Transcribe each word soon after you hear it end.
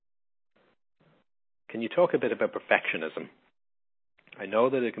Can you talk a bit about perfectionism? I know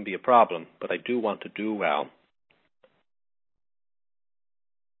that it can be a problem, but I do want to do well.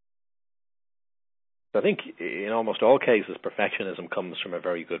 So I think in almost all cases, perfectionism comes from a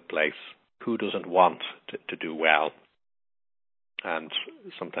very good place. Who doesn't want to do well? And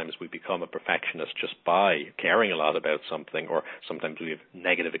sometimes we become a perfectionist just by caring a lot about something, or sometimes we have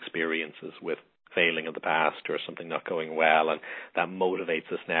negative experiences with failing in the past or something not going well, and that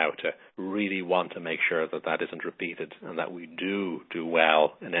motivates us now to really want to make sure that that isn't repeated and that we do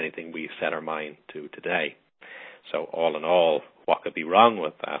well in anything we set our mind to today. So all in all, what could be wrong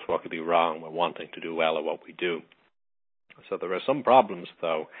with that? What could be wrong with wanting to do well at what we do? So there are some problems,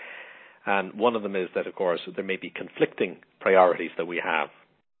 though, and one of them is that, of course, there may be conflicting priorities that we have.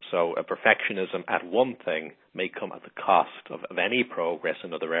 So a perfectionism at one thing may come at the cost of any progress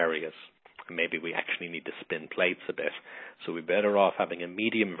in other areas. Maybe we actually need to spin plates a bit. So we're better off having a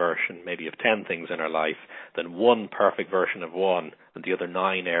medium version, maybe of 10 things in our life, than one perfect version of one, and the other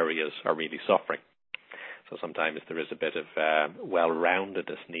 9 areas are really suffering. So sometimes there is a bit of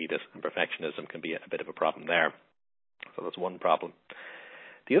well-roundedness needed, and perfectionism can be a bit of a problem there. So that's one problem.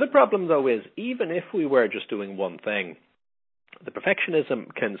 The other problem, though, is even if we were just doing one thing, the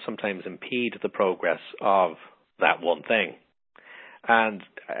perfectionism can sometimes impede the progress of that one thing. And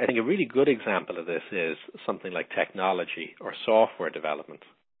I think a really good example of this is something like technology or software development.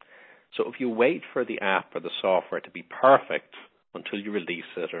 So if you wait for the app or the software to be perfect until you release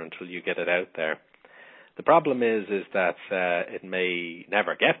it or until you get it out there, the problem is that it may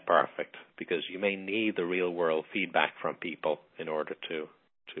never get perfect, because you may need the real world feedback from people in order to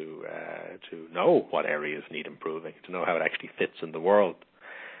know what areas need improving, to know how it actually fits in the world.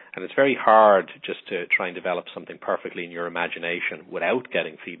 And it's very hard just to try and develop something perfectly in your imagination without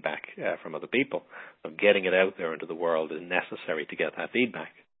getting feedback from other people. So getting it out there into the world is necessary to get that feedback.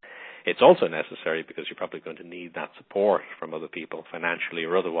 It's also necessary because you're probably going to need that support from other people, financially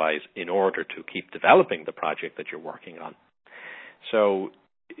or otherwise, in order to keep developing the project that you're working on. So,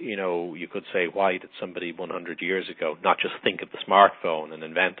 you could say, why did somebody 100 years ago not just think of the smartphone and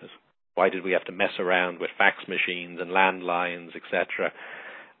invent it? Why did we have to mess around with fax machines and landlines, etc.,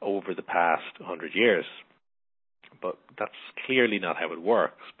 over the past 100 years? But that's clearly not how it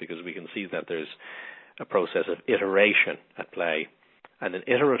works, because we can see that there's a process of iteration at play. And an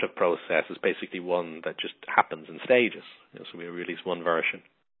iterative process is basically one that just happens in stages. So we release one version,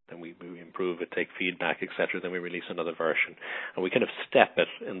 then we improve it, take feedback, etc., then we release another version. And we kind of step it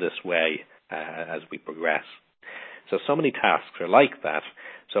in this way as we progress. So many tasks are like that.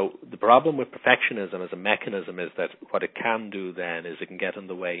 So the problem with perfectionism as a mechanism is that what it can do then is it can get in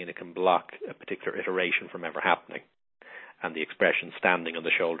the way and it can block a particular iteration from ever happening. And the expression standing on the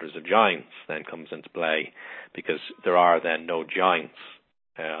shoulders of giants then comes into play, because there are then no giants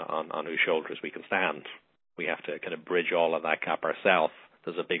on whose shoulders we can stand. We have to kind of bridge all of that gap ourselves.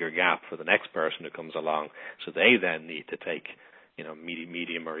 There's a bigger gap for the next person who comes along, so they then need to take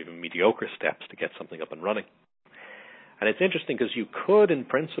medium or even mediocre steps to get something up and running. And it's interesting because you could, in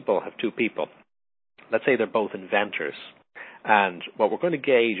principle, have two people. Let's say they're both inventors, and what we're going to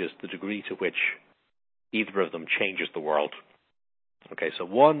gauge is the degree to which either of them changes the world. Okay, so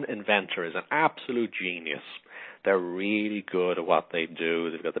one inventor is an absolute genius. They're really good at what they do.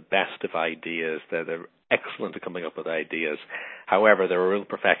 They've got the best of ideas. They're excellent at coming up with ideas. However, they're a real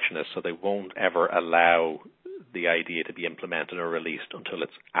perfectionist, so they won't ever allow the idea to be implemented or released until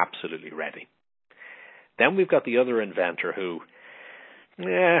it's absolutely ready. Then we've got the other inventor who,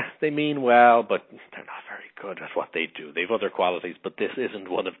 they mean well, but they're not very good at what they do. They have other qualities, but this isn't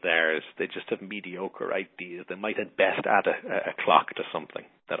one of theirs. They just have mediocre ideas. They might at best add a clock to something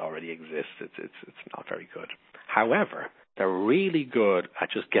that already exists. It's not very good. However, they're really good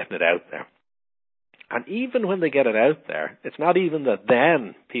at just getting it out there. And even when they get it out there, it's not even that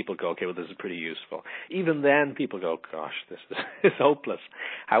then people go, okay, well, this is pretty useful. Even then people go, gosh, this is hopeless.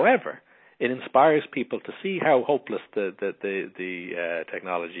 However, it inspires people to see how hopeless the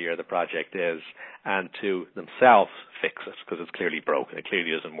technology or the project is, and to themselves fix it, because it's clearly broken. It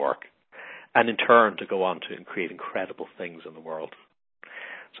clearly doesn't work. And in turn, to go on to create incredible things in the world.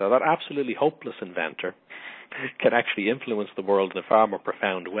 So that absolutely hopeless inventor can actually influence the world in a far more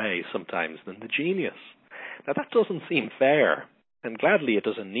profound way sometimes than the genius. Now, that doesn't seem fair, and gladly it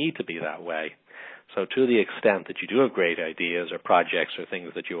doesn't need to be that way. So to the extent that you do have great ideas or projects or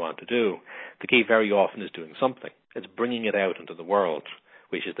things that you want to do, the key very often is doing something. It's bringing it out into the world,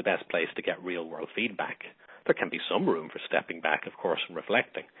 which is the best place to get real-world feedback. There can be some room for stepping back, of course, and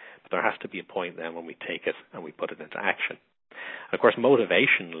reflecting, but there has to be a point then when we take it and we put it into action. And of course,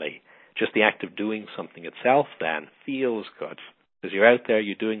 motivationally, just the act of doing something itself then feels good. Because you're out there,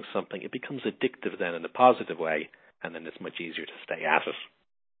 you're doing something, it becomes addictive then in a positive way, and then it's much easier to stay at it.